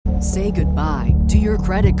Say goodbye to your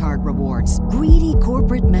credit card rewards. Greedy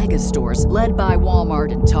corporate mega stores, led by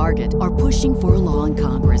Walmart and Target, are pushing for a law in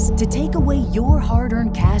Congress to take away your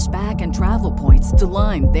hard-earned cash back and travel points to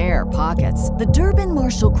line their pockets. The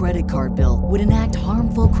Durbin-Marshall credit card bill would enact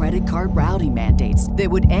harmful credit card routing mandates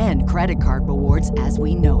that would end credit card rewards as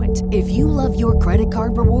we know it. If you love your credit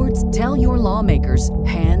card rewards, tell your lawmakers,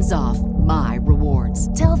 hands off my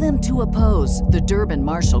rewards. Tell them to oppose the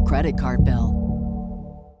Durbin-Marshall credit card bill.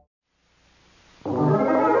 I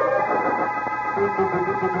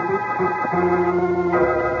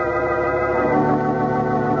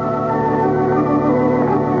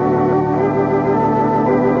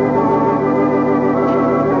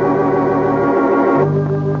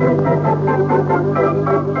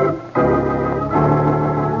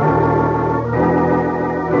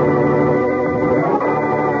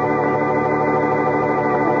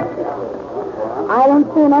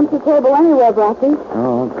don't see an empty table anywhere, Blackie.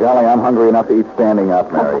 Oh, golly, I'm hungry enough to eat standing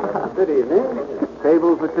up, Mary. Good evening.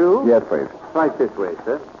 Table for two? Yes, please. Right this way,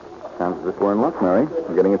 sir. Sounds as if we're in luck, Mary.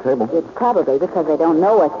 We're getting a table. It's probably because they don't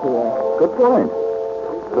know us here. Good point.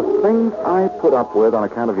 The things I put up with on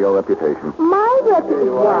account of your reputation. My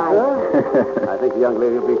reputation? Why? I think the young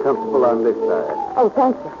lady will be comfortable on this side. Oh,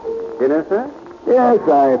 thank you. Dinner, sir? Yes,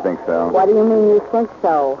 I think so. What do you mean you think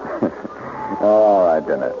so? All right,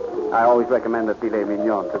 dinner. I always recommend a filet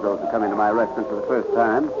mignon to those who come into my restaurant for the first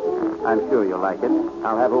time. I'm sure you'll like it.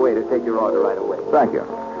 I'll have a waiter take your order right away. Thank you.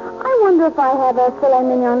 I wonder if I have a filet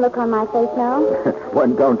mignon look on my face now.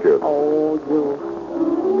 When don't you? Oh, you.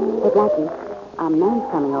 Hey, Blackie, a man's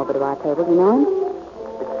coming over to our table. Do you know him?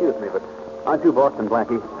 Excuse me, but aren't you Boston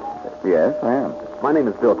Blackie? Yes, I am. My name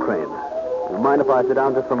is Bill Crane. Do you mind if I sit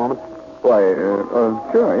down just for a moment? Why,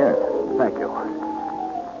 sure, yes. Thank you.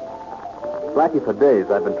 Blackie, for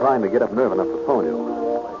days I've been trying to get up nerve enough to phone you.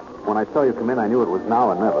 When I saw you come in, I knew it was now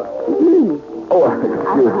or never. Oh,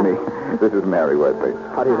 excuse me. This is Mary Wesley.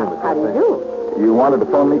 How do you do, Miss How do you Wesley? do? You wanted to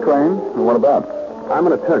phone me, Crane? What about? I'm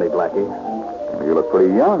an attorney, Blackie. You look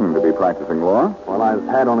pretty young to be practicing law. Well, I've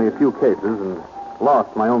had only a few cases and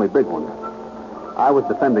lost my only big one. I was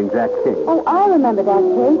defending Jack King. Oh, I remember that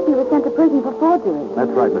case. He was sent to prison for forgery.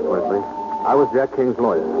 That's right, Miss Wesley. I was Jack King's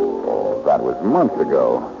lawyer. Oh, that was months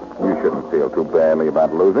ago. You shouldn't feel too badly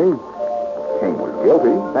about losing. King was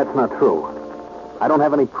guilty. That's not true. I don't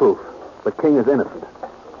have any proof, but King is innocent.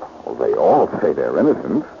 Well, they all say they're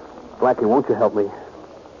innocent. Blackie, won't you help me?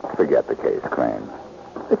 Forget the case, Crane.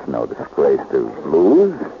 It's no disgrace to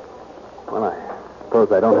lose. Well, I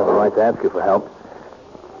suppose I don't have a right to ask you for help.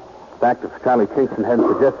 In fact, if Charlie Kingston hadn't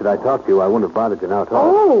suggested I talk to you, I wouldn't have bothered you now at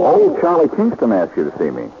all. Oh, Charlie Kingston asked you to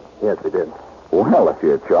see me. Yes, he did. Well, if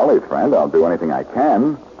you're Charlie's friend, I'll do anything I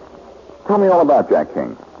can. Tell me all about Jack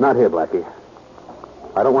King. Not here, Blackie.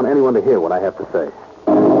 I don't want anyone to hear what I have to say.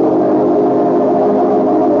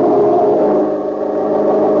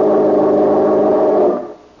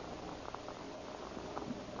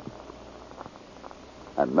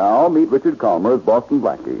 And now, meet Richard Calmer as Boston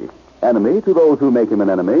Blackie. Enemy to those who make him an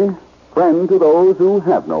enemy. Friend to those who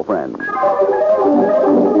have no friends.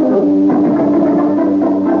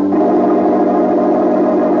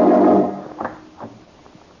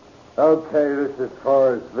 Okay, this is as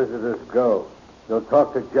far as visitors go. You'll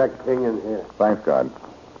talk to Jack King in here. Thanks, God.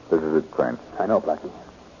 This is it, Crane. I know, Blackie.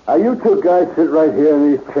 You two guys sit right here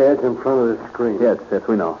in these chairs in front of the screen. Yes,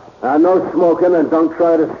 we know. Now, no smoking, and don't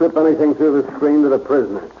try to slip anything through the screen to the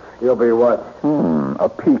prisoner. You'll be watched. A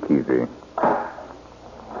peek easy.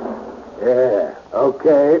 Yeah,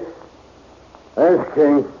 okay. There's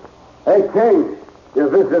King. Hey, King, your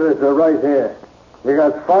visitors are right here. You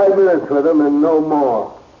got 5 minutes with them and no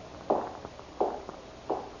more.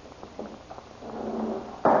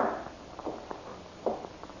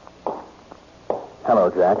 Hello,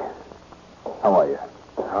 Jack. How are you?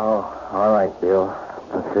 Oh, all right, Bill.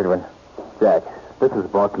 Considering. Jack, this is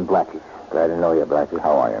Boston Blackie. Glad to know you, Blackie.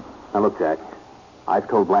 How are you? Now, look, Jack. I've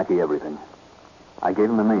told Blackie everything. I gave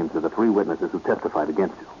him the names of the 3 witnesses who testified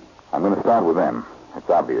against you. I'm going to start with them. It's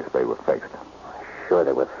obvious they were fixed. Sure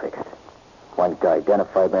they were fixed. One guy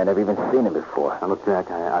identified me. I've never even seen him before. Now, look, Jack,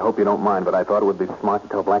 I hope you don't mind, but I thought it would be smart to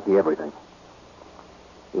tell Blackie everything.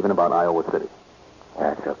 Even about Iowa City.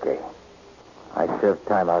 That's okay. I served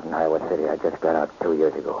time out in Iowa City. I just got out 2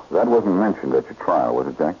 years ago. That wasn't mentioned at your trial, was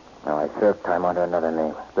it, Jack? No, I served time under another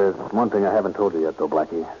name. There's one thing I haven't told you yet, though,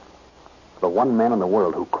 Blackie. The one man in the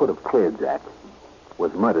world who could have cleared Jack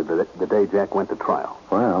was murdered the day Jack went to trial.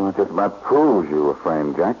 Well, that just about proves you were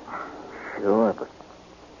framed, Jack. Sure, but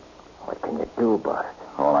what can you do about it?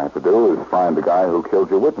 All I have to do is find the guy who killed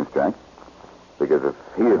your witness, Jack. Because if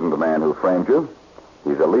he isn't the man who framed you,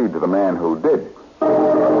 he's a lead to the man who did.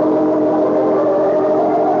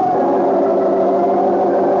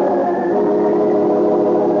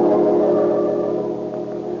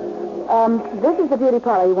 the beauty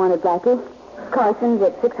parlor you wanted, Blackie? Carson's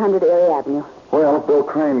at 600 Erie Avenue. Well, Bill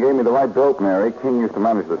Crane gave me the right dope, Mary. King used to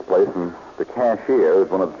manage this place, and the cashier is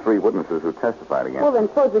one of the 3 witnesses who testified against Well, then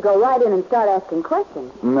suppose we go right in and start asking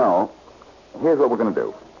questions. No. Here's what we're going to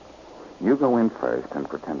do. You go in first and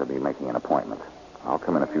pretend to be making an appointment. I'll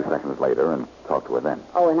come in a few seconds later and talk to her then.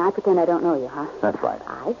 Oh, and I pretend I don't know you, huh? That's right.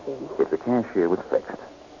 I see. If the cashier was fixed,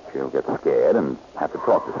 she'll get scared and have to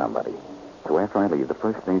talk to somebody. So after I leave, the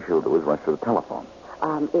first thing she'll do is rush to the telephone.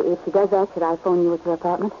 If she does that, should I phone you at your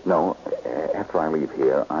apartment? No, after I leave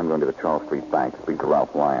here, I'm going to the Charles Street Bank to speak to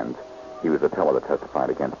Ralph Lyons. He was the teller that testified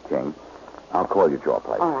against King. I'll call you at your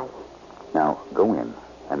place. All right. Now, go in,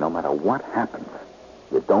 and no matter what happens,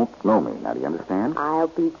 you don't know me. Now, do you understand? I'll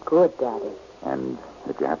be good, Daddy. And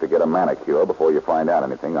if you have to get a manicure before you find out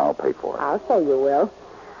anything, I'll pay for it. I'll say you will.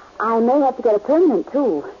 I may have to get a permanent,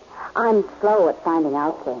 too. I'm slow at finding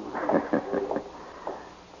out things.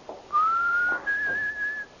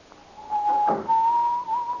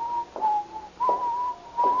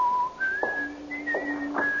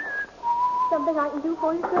 Something I can do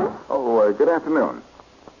for you, sir? Oh, good afternoon.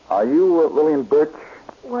 Are you Lillian Birch?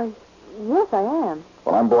 Why, yes, I am.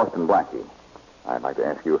 Well, I'm Boston Blackie. I'd like to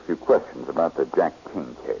ask you a few questions about the Jack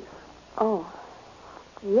King case. Oh,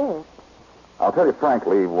 yes. I'll tell you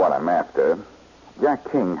frankly what I'm after.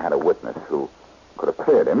 Jack King had a witness who could have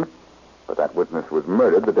cleared him, but that witness was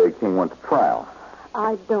murdered the day King went to trial.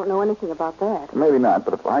 I don't know anything about that. Maybe not,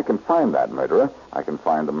 but if I can find that murderer, I can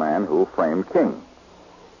find the man who framed King.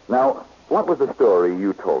 Now, what was the story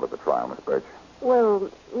you told at the trial, Miss Birch? Well,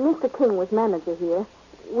 Mr. King was manager here.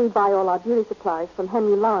 We buy all our beauty supplies from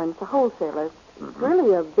Henry Lawrence, the wholesaler. It's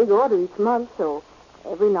really a big order each month, so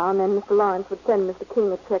every now and then Mr. Lawrence would send Mr.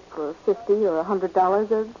 King a check for $50 or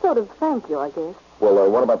 $100, a sort of thank you, I guess. Well,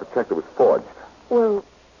 what about the check that was forged? Well,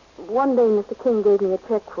 one day Mr. King gave me a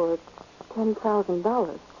check for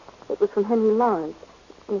 $10,000. It was from Henry Lawrence.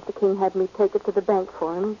 Mr. King had me take it to the bank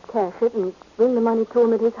for him, cash it, and bring the money to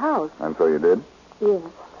him at his house. And so you did? Yes.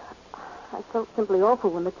 I felt simply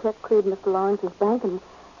awful when the check cleared Mr. Lawrence's bank, and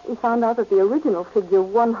we found out that the original figure,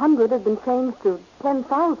 100, had been changed to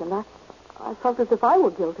 10,000. I felt as if I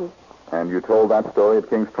were guilty. And you told that story at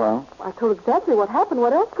King's trial? I told exactly what happened.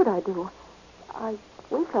 What else could I do? I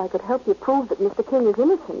wish I could help you prove that Mr. King is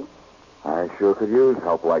innocent. I sure could use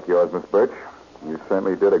help like yours, Miss Birch. You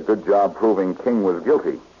certainly did a good job proving King was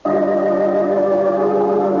guilty.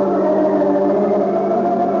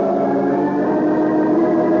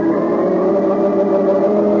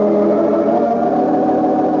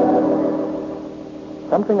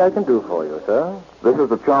 Something I can do for you, sir? This is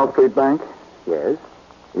the Charles Street Bank? Yes.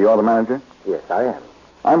 You're the manager? Yes, I am.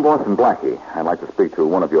 I'm Boston Blackie. I'd like to speak to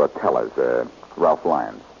one of your tellers, Ralph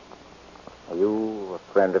Lyons. Are you a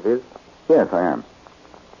friend of his? Yes, I am.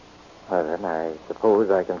 Well, then, I suppose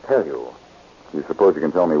I can tell you. You suppose you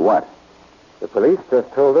can tell me what? The police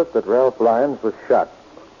just told us that Ralph Lyons was shot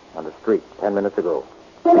on the street 10 minutes ago.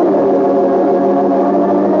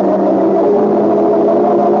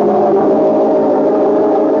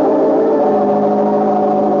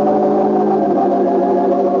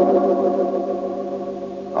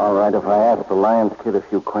 All right, if I ask the Lyons kid a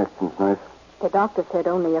few questions, nurse? The doctor said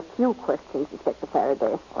only a few questions, Inspector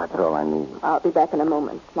Faraday. That's all I need. I'll be back in a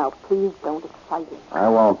moment. Now, please don't excite him. I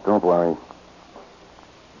won't. Don't worry.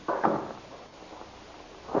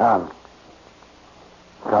 Son,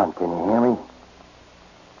 can you hear me?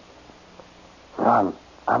 Son,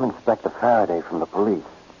 I'm Inspector Faraday from the police.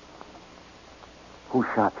 Who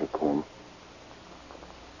shot you, King?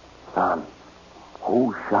 Son,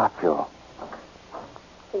 who shot you?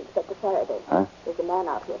 Inspector Faraday. Huh? There's a man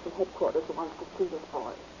out here from headquarters who wants to see this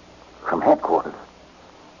boy. From headquarters?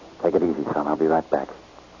 Take it easy, son. I'll be right back.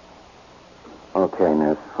 Okay,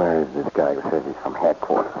 nurse. Where is this guy who says he's from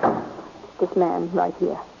headquarters? This man right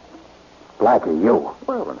here. Blackie, you.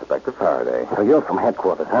 Well, Inspector Faraday. So you're from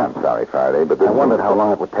headquarters, huh? I'm sorry, Faraday, but this... I wondered how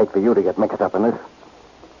long it would take for you to get mixed up in this.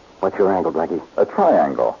 What's your angle, Blackie? A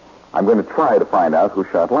triangle. I'm going to try to find out who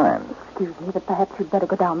shot Lyons. Excuse me, but perhaps you'd better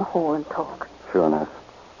go down the hall and talk. Sure, nurse.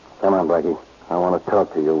 Come on, Blackie. I want to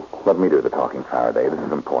talk to you. Let me do the talking, Faraday. This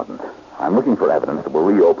is important. I'm looking for evidence that will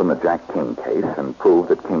reopen the Jack King case and prove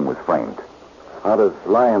that King was framed. How does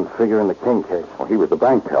Lyons figure in the King case? Well, he was the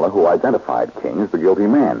bank teller who identified King as the guilty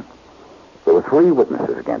man. There were 3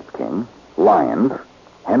 witnesses against King: Lyons,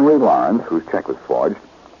 Henry Lawrence, whose check was forged,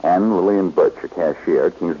 and Lillian Birch, a cashier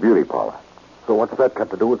at King's beauty parlor. So what's that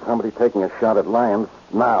got to do with somebody taking a shot at Lyons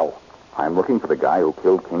now? I'm looking for the guy who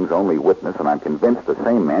killed King's only witness, and I'm convinced the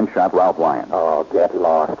same man shot Ralph Lyons. Oh, get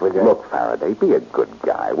lost, will you? Look, Faraday, be a good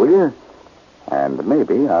guy, will you? And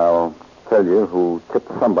maybe I'll tell you who tipped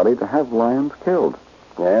somebody to have Lyons killed.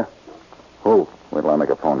 Yeah? Who? Wait till I make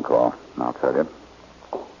a phone call. I'll tell you.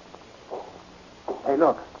 Hey,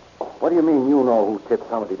 look. What do you mean you know who tipped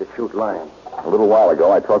somebody to shoot Lyons? A little while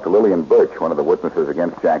ago, I talked to Lillian Birch, one of the witnesses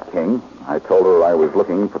against Jack King. I told her I was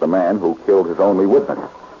looking for the man who killed his only witness.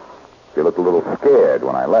 She looked a little scared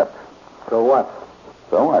when I left. So what?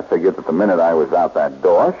 So I figured that the minute I was out that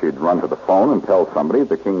door, she'd run to the phone and tell somebody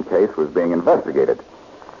the King case was being investigated.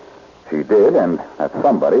 She did, and that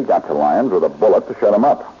somebody got to Lyons with a bullet to shut him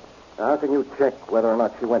up. How can you check whether or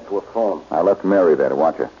not she went to a phone? I left Mary there to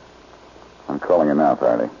watch her. I'm calling her now,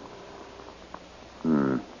 Faraday.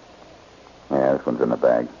 Yeah, this one's in the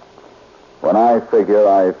bag. When I figure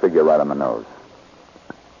right on the nose.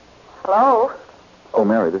 Hello? Oh,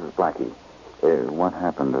 Mary, this is Blackie. What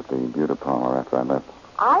happened at the beauty parlor after I left?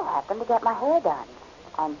 I happened to get my hair done.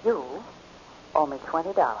 And you owe me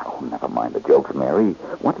 $20. Oh, never mind the jokes, Mary.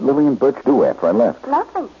 What did Lillian Birch do after I left?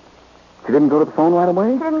 Nothing. She didn't go to the phone right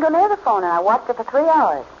away? She didn't go near the phone, and I watched it for 3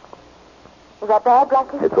 hours. Is that bad,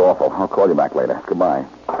 Blackie? It's awful. I'll call you back later. Goodbye.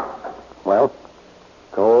 Well?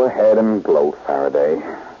 Go ahead and gloat, Faraday.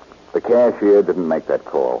 The cashier didn't make that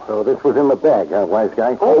call. So this was in the bag, huh, wise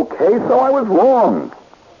guy? Okay, so I was wrong.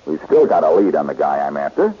 We still got a lead on the guy I'm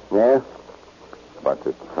after. Yeah? But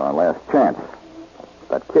it's our last chance.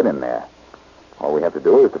 That kid in there. All we have to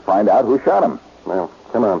do is to find out who shot him. Well,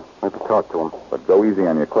 come on. Let's talk to him. But go easy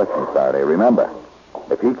on your questions, Faraday. Remember,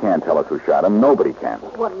 if he can't tell us who shot him, nobody can.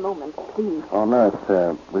 One moment, please. Oh,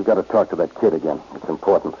 nurse, we've got to talk to that kid again. It's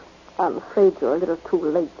important. I'm afraid you're a little too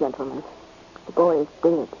late, gentlemen. The boy is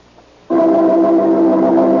dead.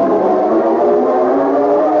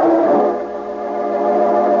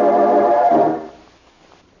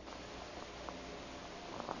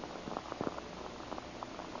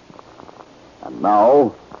 And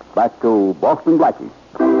now, back to Boston Blackie.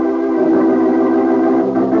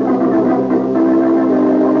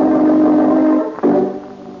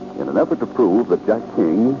 In an effort to prove that Jack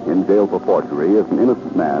King, in jail for forgery, is an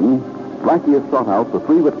innocent man, Blackie has sought out the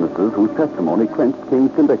 3 witnesses whose testimony clinched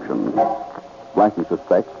King's conviction. Blackie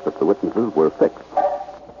suspects that the witnesses were 6.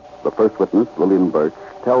 The first witness, Lillian Birch,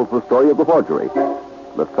 tells the story of the forgery.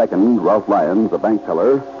 The second, Ralph Lyons, a bank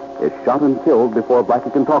teller, is shot and killed before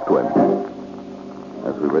Blackie can talk to him.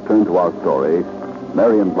 As we return to our story,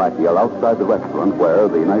 Mary and Blackie are outside the restaurant where,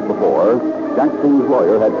 the night before, Jack King's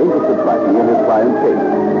lawyer had interested Blackie in his client's case.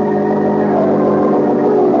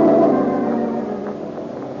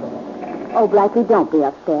 Oh, Blackie, don't be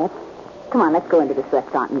upset. Come on, let's go into this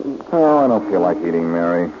restaurant and eat. Oh, I don't feel like eating,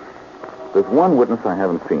 Mary. There's one witness I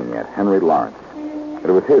haven't seen yet, Henry Lawrence. It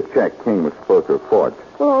was his check King was supposed to have forged.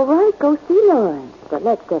 Well, all right, go see Lawrence. But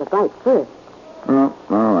let's get a bite first. Oh,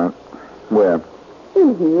 all right. Where?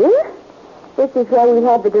 In here? This is where we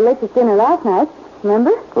had the delicious dinner last night.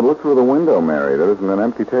 Remember? But look through the window, Mary. There isn't an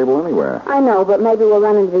empty table anywhere. I know, but maybe we'll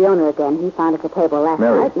run into the owner again. He found us a table last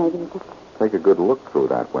Mary. night. Maybe he just... Take a good look through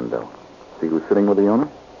that window. See who's sitting with the owner?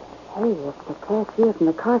 Hey, it's the cashier from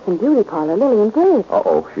the Carson Beauty Parlor, Lillian Birch.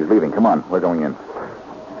 Uh-oh, she's leaving. Come on, we're going in.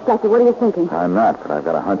 Blackie, what are you thinking? I'm not, but I've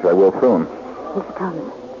got a hunch I will soon. Here she comes.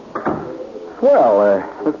 Well,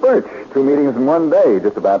 Miss Birch, 2 meetings in one day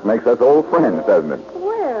just about makes us old friends, doesn't it?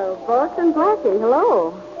 Well, Boston Blackie,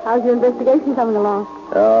 hello. How's your investigation coming along?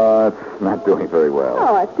 It's not doing very well.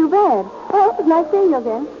 Oh, it's too bad. Well, it's nice seeing you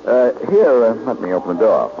again. Here, let me open the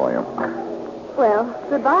door for you. Well,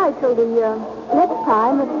 goodbye till the next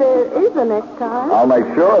time, if there is a next time. I'll make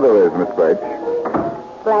sure there is, Miss Birch.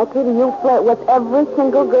 Blackie, do you flirt with every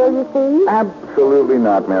single girl you see? Absolutely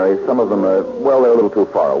not, Mary. Some of them are, well, they're a little too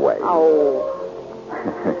far away. Oh.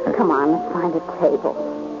 Come on, let's find a table.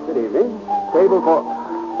 Good evening. Table for...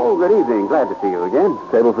 Oh, good evening. Glad to see you again.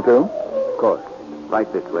 Table for 2? Of course.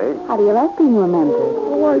 Right this way. How do you like being remembered?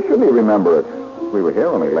 Well, why shouldn't he remember it? We were here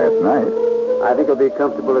only last night. I think I'll be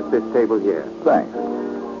comfortable at this table here. Thanks.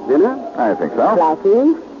 Dinner? I think so.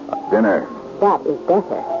 Blackie, Dinner. that is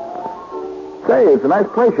better. Say, it's a nice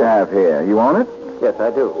place you have here. You own it? Yes,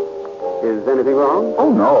 I do. Is anything wrong?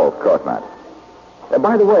 Oh, no, of course not.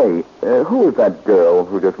 By the way, who is that girl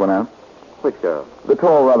who just went out? Which girl? The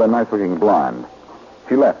tall, rather nice-looking blonde.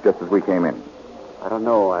 She left just as we came in. I don't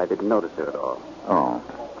know. I didn't notice her at all. Oh.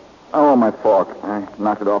 Oh, my fork. I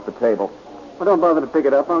knocked it off the table. Well, don't bother to pick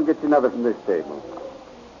it up. I'll get you another from this table.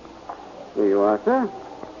 Here you are, sir.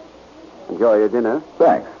 Enjoy your dinner.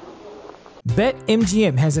 Thanks.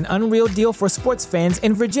 BetMGM has an unreal deal for sports fans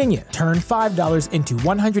in Virginia. Turn $5 into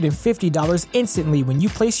 $150 instantly when you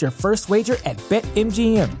place your first wager at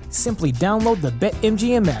BetMGM. Simply download the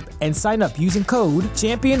BetMGM app and sign up using code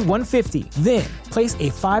Champion150. Then, Place a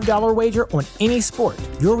 $5 wager on any sport.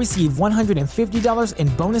 You'll receive $150 in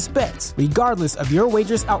bonus bets, regardless of your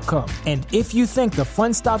wager's outcome. And if you think the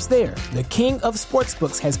fun stops there, the King of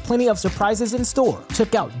Sportsbooks has plenty of surprises in store.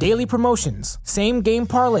 Check out daily promotions, same-game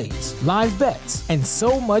parlays, live bets, and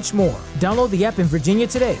so much more. Download the app in Virginia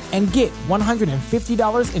today and get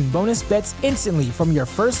 $150 in bonus bets instantly from your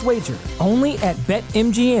first wager. Only at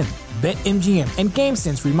BetMGM. BetMGM and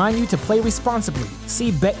GameSense remind you to play responsibly. See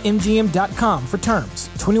BetMGM.com for terms.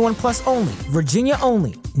 21 plus only. Virginia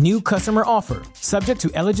only. New customer offer. Subject to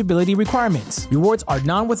eligibility requirements. Rewards are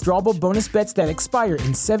non-withdrawable bonus bets that expire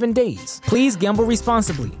in 7 days. Please gamble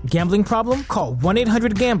responsibly. Gambling problem? Call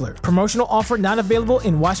 1-800-GAMBLER. Promotional offer not available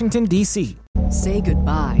in Washington, D.C. Say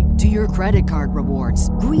goodbye to your credit card rewards.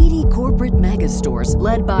 Greedy corporate mega stores,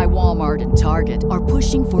 led by Walmart and Target, are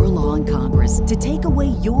pushing for a law in Congress to take away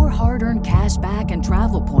your hard-earned cash back and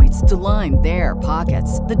travel points to line their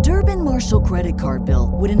pockets. The Durbin-Marshall credit card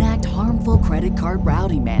bill would enact harmful credit card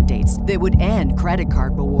routing mandates that would end credit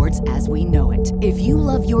card rewards as we know it. If you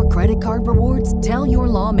love your credit card rewards, tell your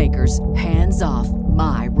lawmakers, hands off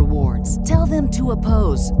my rewards. Tell them to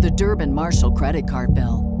oppose the Durbin-Marshall credit card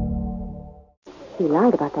bill. He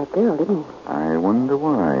lied about that girl, didn't he? I wonder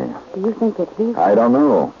why. Do you think that he... I don't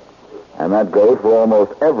know. And that goes for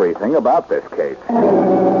almost everything about this case.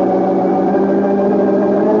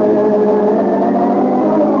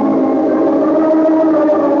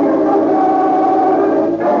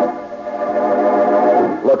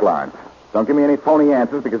 Look, Lawrence, don't give me any phony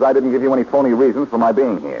answers because I didn't give you any phony reasons for my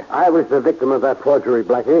being here. I was the victim of that forgery,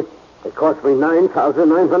 Blackie. It cost me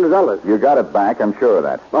 $9,900. You got it back, I'm sure of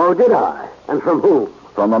that. Oh, did I? And from whom?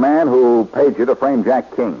 From the man who paid you to frame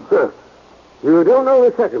Jack King. Huh. You don't know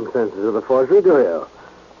the circumstances of the forgery, do you?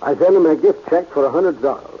 I sent him a gift check for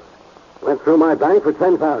 $100. Went through my bank for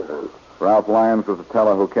 $10,000. Ralph Lyons was the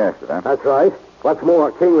teller who cashed it, huh? That's right. What's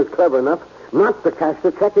more, King was clever enough not to cash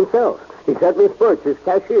the check himself. He sent Miss Birch, his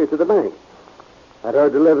cashier, to the bank. Had her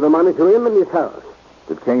deliver the money to him in his house.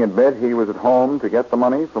 Did King admit he was at home to get the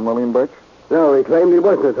money from Lillian Birch? No, he claimed he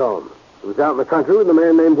wasn't at home. He was out in the country with a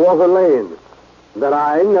man named Walter Lane. That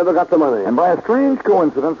I never got the money. And by a strange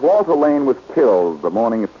coincidence, Walter Lane was killed the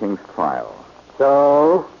morning of King's trial.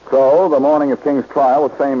 So, the morning of King's trial,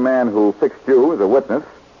 the same man who fixed you as a witness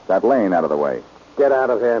got Lane out of the way. get out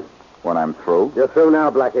of here. When I'm through? You're through now,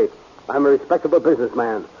 Blackie. I'm a respectable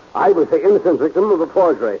businessman. I was the innocent victim of a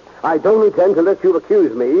forgery. I don't intend to let you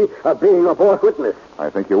accuse me of being a false witness. I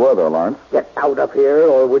think you were, though, Lawrence. Get out of here,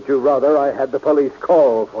 or would you rather I had the police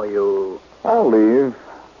call for you? I'll leave,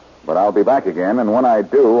 but I'll be back again, and when I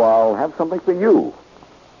do, I'll have something for you.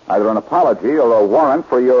 Either an apology or a warrant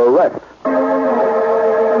for your arrest.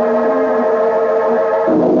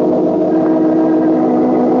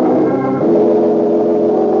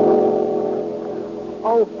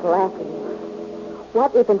 Oh, Blackie.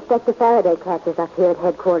 What if Inspector Faraday catches us here at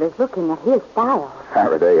headquarters looking at his files?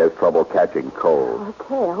 Faraday has trouble catching cold.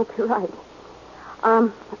 Okay, I hope you're right.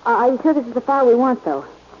 Are you sure this is the file we want, though?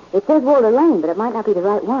 It says Walter Lane, but it might not be the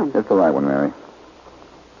right one. It's the right one, Mary.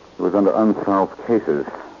 It was under unsolved cases.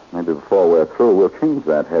 Maybe before we're through, we'll change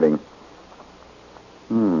that heading.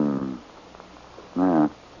 Yeah,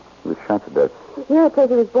 he was shot to death. Here it says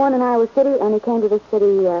he was born in Iowa City, and he came to this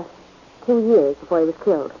city 2 years before he was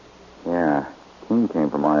killed. Yeah, King came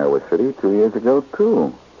from Iowa City 2 years ago,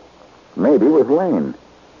 too. Maybe with Lane.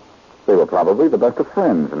 They were probably the best of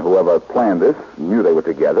friends, and whoever planned this knew they were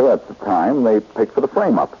together at the time they picked for the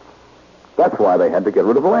frame-up. That's why they had to get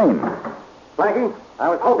rid of Lane. Blackie, I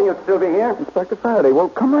was hoping you'd still be here. Inspector Faraday, well,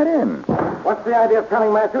 come right in. What's the idea of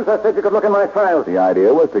telling Matthews I said you could look in my files? The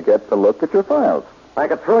idea was to get a look at your files. I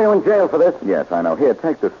could throw you in jail for this. Yes, I know. Here,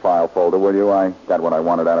 take this file folder, will you? I got what I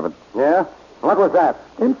wanted out of it. Yeah? What was that?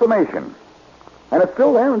 Information. And it's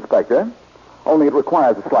still there, Inspector. Only it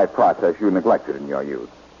requires a slight process you neglected in your youth.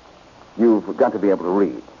 You've got to be able to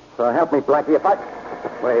read. So help me, Blackie, if I...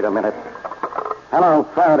 Wait a minute. Hello,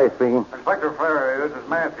 Faraday speaking. Inspector Faraday, this is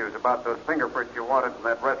Matthews about those fingerprints you wanted in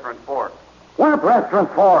that restaurant fork. What restaurant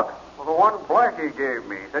fork? Well, the one Blackie gave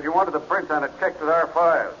me. He said you wanted the prints on it checked with our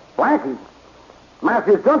files. Blackie?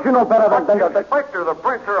 Matthews, don't you know better than... Inspector, the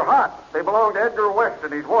prints are hot. They belong to Edgar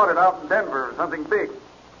Weston. He's wanted out in Denver or something big.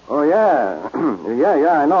 Oh, yeah.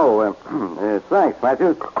 yeah, I know. Thanks,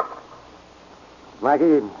 Matthews.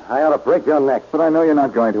 Blackie, I ought to break your neck. But I know you're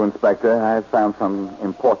not going to, Inspector. I've found some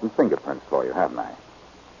important fingerprints for you, haven't I?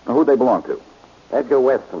 Now, who'd they belong to? Edgar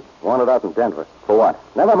Weston, wanted out in Denver. For what?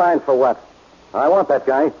 Never mind for what. I want that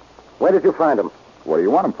guy. Where did you find him? What do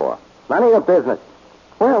you want him for? None of your business.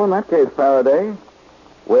 Well, in that case, Faraday,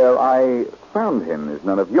 where I found him is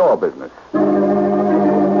none of your business.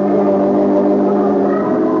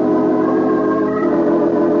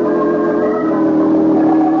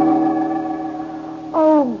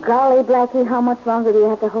 golly, Blackie, how much longer do you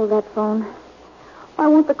have to hold that phone? Why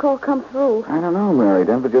won't the call come through? I don't know, Mary.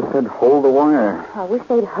 Denver just said hold the wire. I wish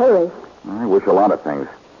they'd hurry. I wish a lot of things.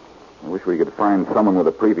 I wish we could find someone with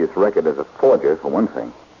a previous record as a forger, for one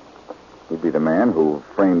thing. He'd be the man who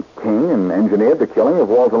framed King and engineered the killing of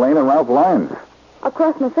Walter Lane and Ralph Lyons. I'll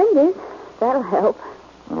cross my fingers. That'll help.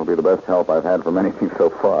 That'll be the best help I've had from anything so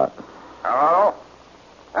far. Hello?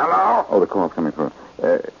 Hello? Oh, the call's coming through.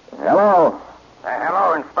 Hello?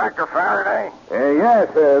 Hello, Inspector Faraday?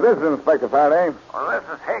 Yes, this is Inspector Faraday. Well, this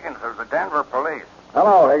is Higgins of the Denver Police.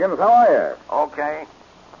 Hello, Higgins. How are you? Okay.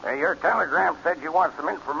 Your telegram said you want some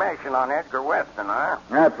information on Edgar Weston, huh?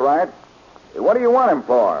 That's right. What do you want him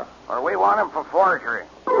for? Well, we want him for forgery.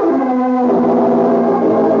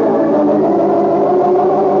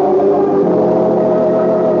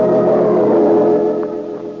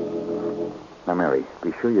 Now, Mary,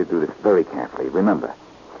 be sure you do this very carefully. Remember,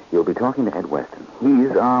 you'll be talking to Ed Weston.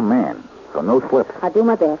 He's our man, so no slips. I'll do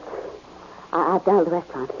my best. I've dialed the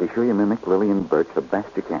restaurant. Be sure you mimic Lillian Birch the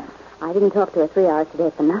best you can. I didn't talk to her 3 hours today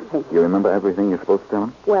for nothing. You remember everything you're supposed to tell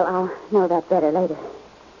him? Well, I'll know that better later.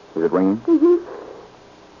 Is it ringing? Mm-hmm.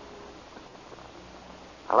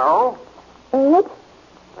 Hello? Ed?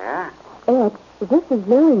 Yeah? Ed, this is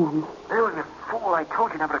Lillian. Bill, you fool. I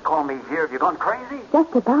told you never to call me here. Have you gone crazy?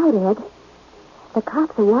 Just about, Ed. The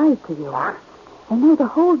cops are wise to you. What? They know the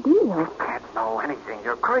whole deal. Can't know anything.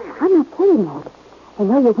 You're crazy. I'm not kidding, Ed. They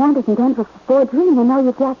know you're wanted in Denver for forgery, and they know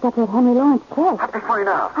you jacked up that Henry Lawrence check. How'd they find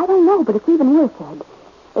out? I don't know, but it's even worse, Ed.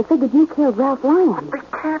 They figured you killed Ralph Lyons. They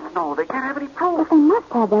can't know. They can't have any proof. But they must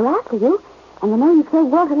have. They're after you. And they know you killed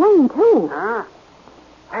Walter Lane, too. Huh?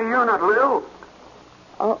 Hey, you're not Lil.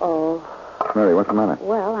 Uh-oh. Mary, what's the matter?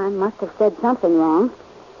 Well, I must have said something wrong.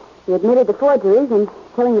 You admitted the forgeries and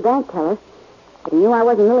killing the bank teller. But he knew I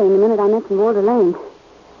wasn't Lillian the minute I mentioned Walter Lane.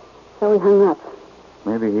 So he hung up.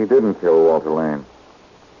 Maybe he didn't kill Walter Lane.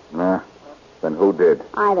 Nah. Then who did?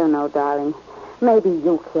 I don't know, darling. Maybe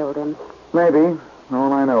you killed him. Maybe.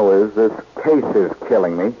 All I know is this case is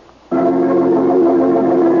killing me.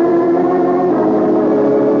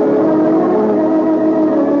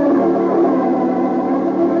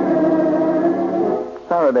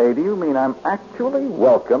 Faraday, do you mean I'm actually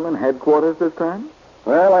welcome in headquarters this time?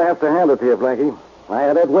 Well, I have to hand it to you, Blackie. I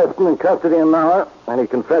had Ed Weston in custody an hour, and he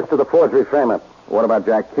confessed to the forgery frame-up. What about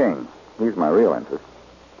Jack King? He's my real interest.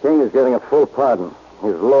 King is getting a full pardon.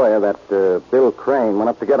 His lawyer, that Bill Crane, went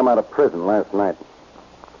up to get him out of prison last night.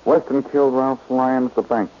 Weston killed Ralph Lyons, the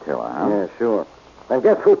bank teller, huh? Yeah, sure. And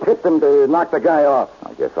guess who tipped him to knock the guy off?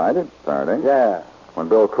 I guess I did, Faraday. Yeah. When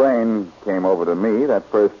Bill Crane came over to me that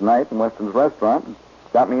first night in Weston's restaurant,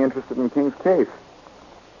 got me interested in King's case.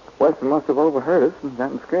 Weston must have overheard us and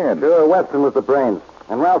gotten scared. Sure, Weston was the brains.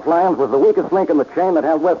 And Ralph Lyons was the weakest link in the chain that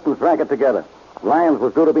held Weston's racket together. Lyons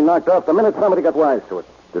was due to be knocked off the minute somebody got wise to it.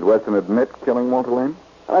 Did Weston admit killing Walter Lane?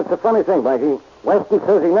 Well, that's the funny thing, Blackie. Weston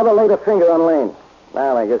says he never laid a finger on Lane.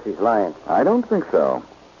 Well, I guess he's lying. I don't think so.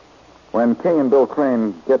 When King and Bill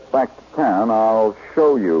Crane get back to town, I'll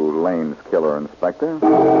show you Lane's killer, Inspector.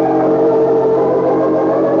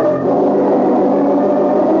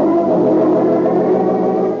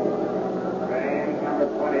 Train number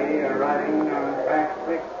 20 arriving on track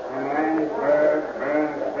 6 from Landsburg,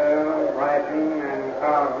 Burnsville, Brighton, and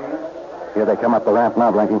Carlton. Here they come up the ramp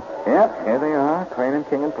now, Blackie. Yep, here they are, Crane and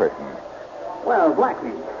King in person. Well,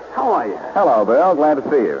 Blackie, how are you? Hello, Bill. Glad to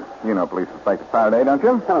see you. You know Police Inspector Faraday, don't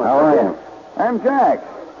you? Hello, how are you? I'm Jack.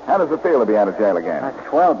 How does it feel to be out of jail again? That's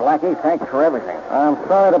swell, Blackie. Thanks for everything. I'm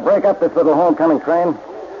sorry to break up this little homecoming train,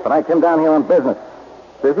 but I came down here on business.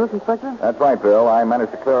 Business, Inspector? That's right, Bill. I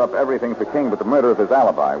managed to clear up everything for King but the murder of his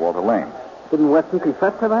alibi, Walter Lane. Didn't Weston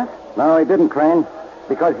confess to that? No, he didn't, Crane.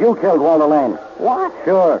 Because you killed Walter Lane. What?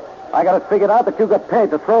 Sure. I got it figured out that you got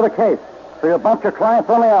paid to throw the case. So you bumped your client's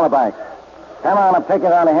only alibi. Come on, I'll take you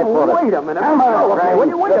down to headquarters. Wait a minute. Come on, Okay,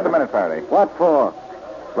 Crane. wait a minute, Faraday. What for?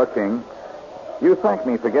 Look, King, you thanked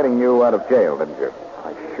me for getting you out of jail, didn't you?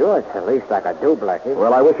 Sure, it's the least I could do, Blackie.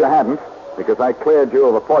 Well, I wish I hadn't, because I cleared you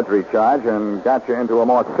of a forgery charge and got you into a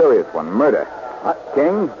more serious one, murder.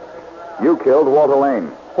 King, you killed Walter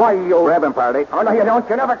Lane. Why, you... Grab him, Faraday. Oh, no, you don't.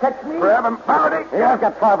 You never catch me. Grab him, Faraday. You don't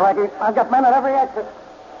get far, Blackie. I've got men at every exit.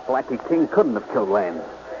 Blackie, King couldn't have killed Lane.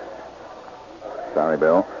 Sorry,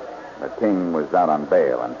 Bill. But King was out on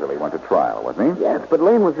bail until he went to trial, wasn't he? Yes, but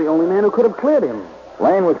Lane was the only man who could have cleared him.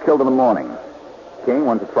 Lane was killed in the morning. King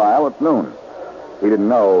went to trial at noon. He didn't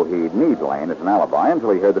know he'd need Lane as an alibi until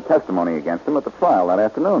he heard the testimony against him at the trial that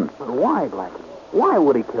afternoon. But why, Blackie? Why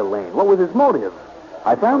would he kill Lane? What was his motive?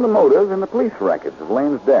 I found the motive in the police records of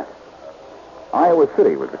Lane's death. Iowa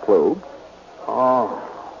City was the clue. Oh.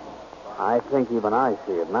 I think even I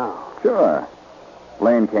see it now. Sure.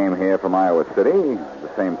 Lane came here from Iowa City at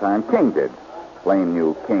the same time King did. Lane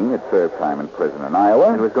knew King had served time in prison in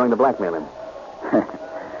Iowa. And was going to blackmail him.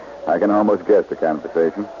 I can almost guess the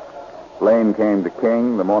conversation. Lane came to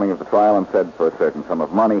King the morning of the trial and said for a certain sum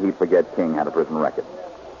of money he'd forget King had a prison record.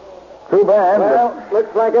 Too bad. Well,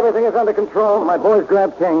 looks like everything is under control. My boys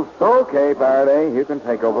grabbed King. Okay, Faraday. You can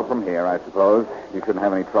take over from here, I suppose. You shouldn't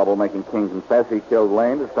have any trouble making King confess he killed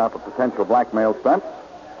Lane to stop a potential blackmail stunt.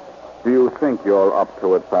 Do you think you're up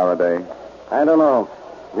to it, Faraday? I don't know.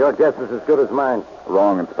 Your guess is as good as mine.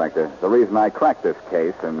 Wrong, Inspector. The reason I cracked this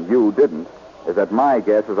case and you didn't is that my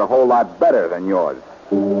guess is a whole lot better than yours.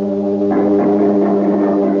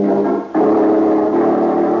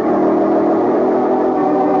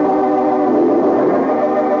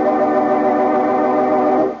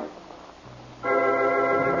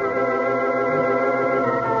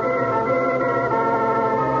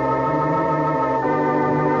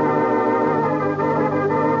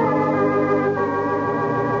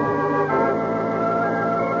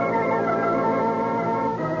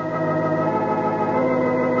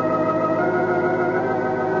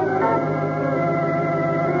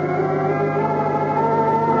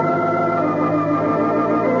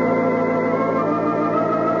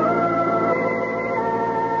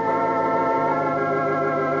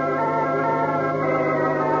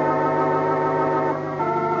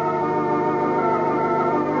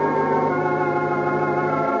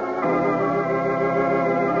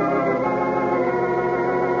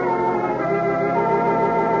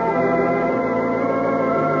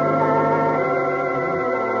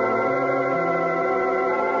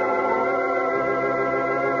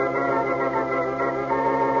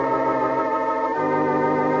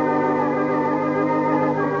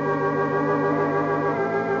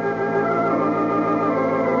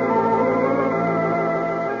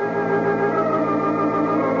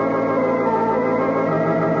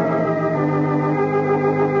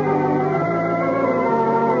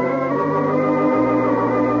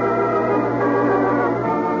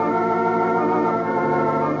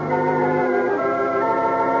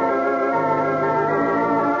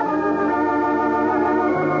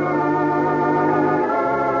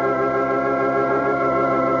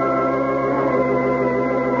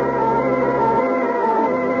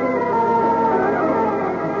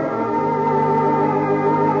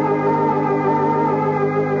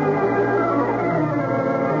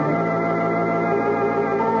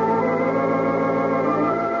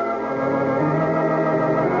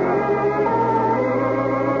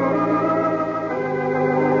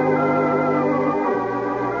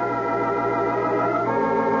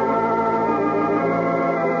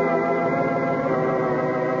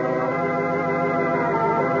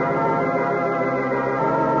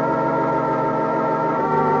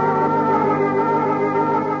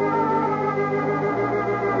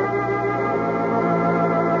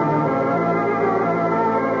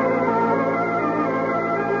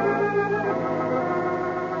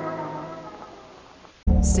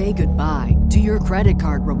 Say goodbye to your credit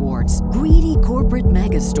card rewards. Greedy corporate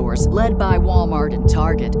mega stores, led by Walmart and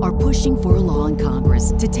Target, are pushing for a law in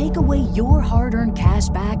Congress to take away your hard-earned cash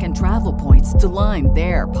back and travel points to line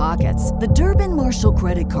their pockets. The Durbin-Marshall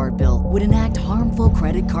credit card bill would enact harmful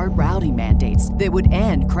credit card routing mandates that would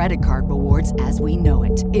end credit card rewards as we know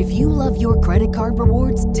it. If you love your credit card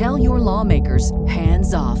rewards, tell your lawmakers,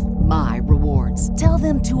 hands off my rewards. Tell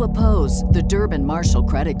them to oppose the Durbin-Marshall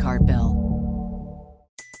credit card bill.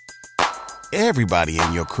 Everybody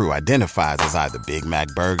in your crew identifies as either Big Mac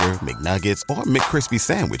Burger, McNuggets, or McCrispy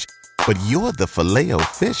Sandwich. But you're the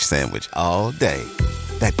Filet-O-Fish Sandwich all day.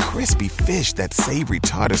 That crispy fish, that savory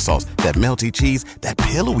tartar sauce, that melty cheese, that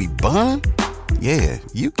pillowy bun. Yeah,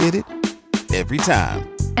 you get it. Every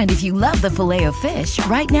time. And if you love the Filet-O-Fish,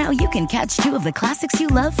 right now you can catch two of the classics you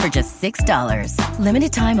love for just $6.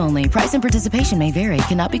 Limited time only. Price and participation may vary.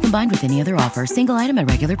 Cannot be combined with any other offer. Single item at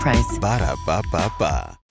regular price. Ba-da-ba-ba-ba.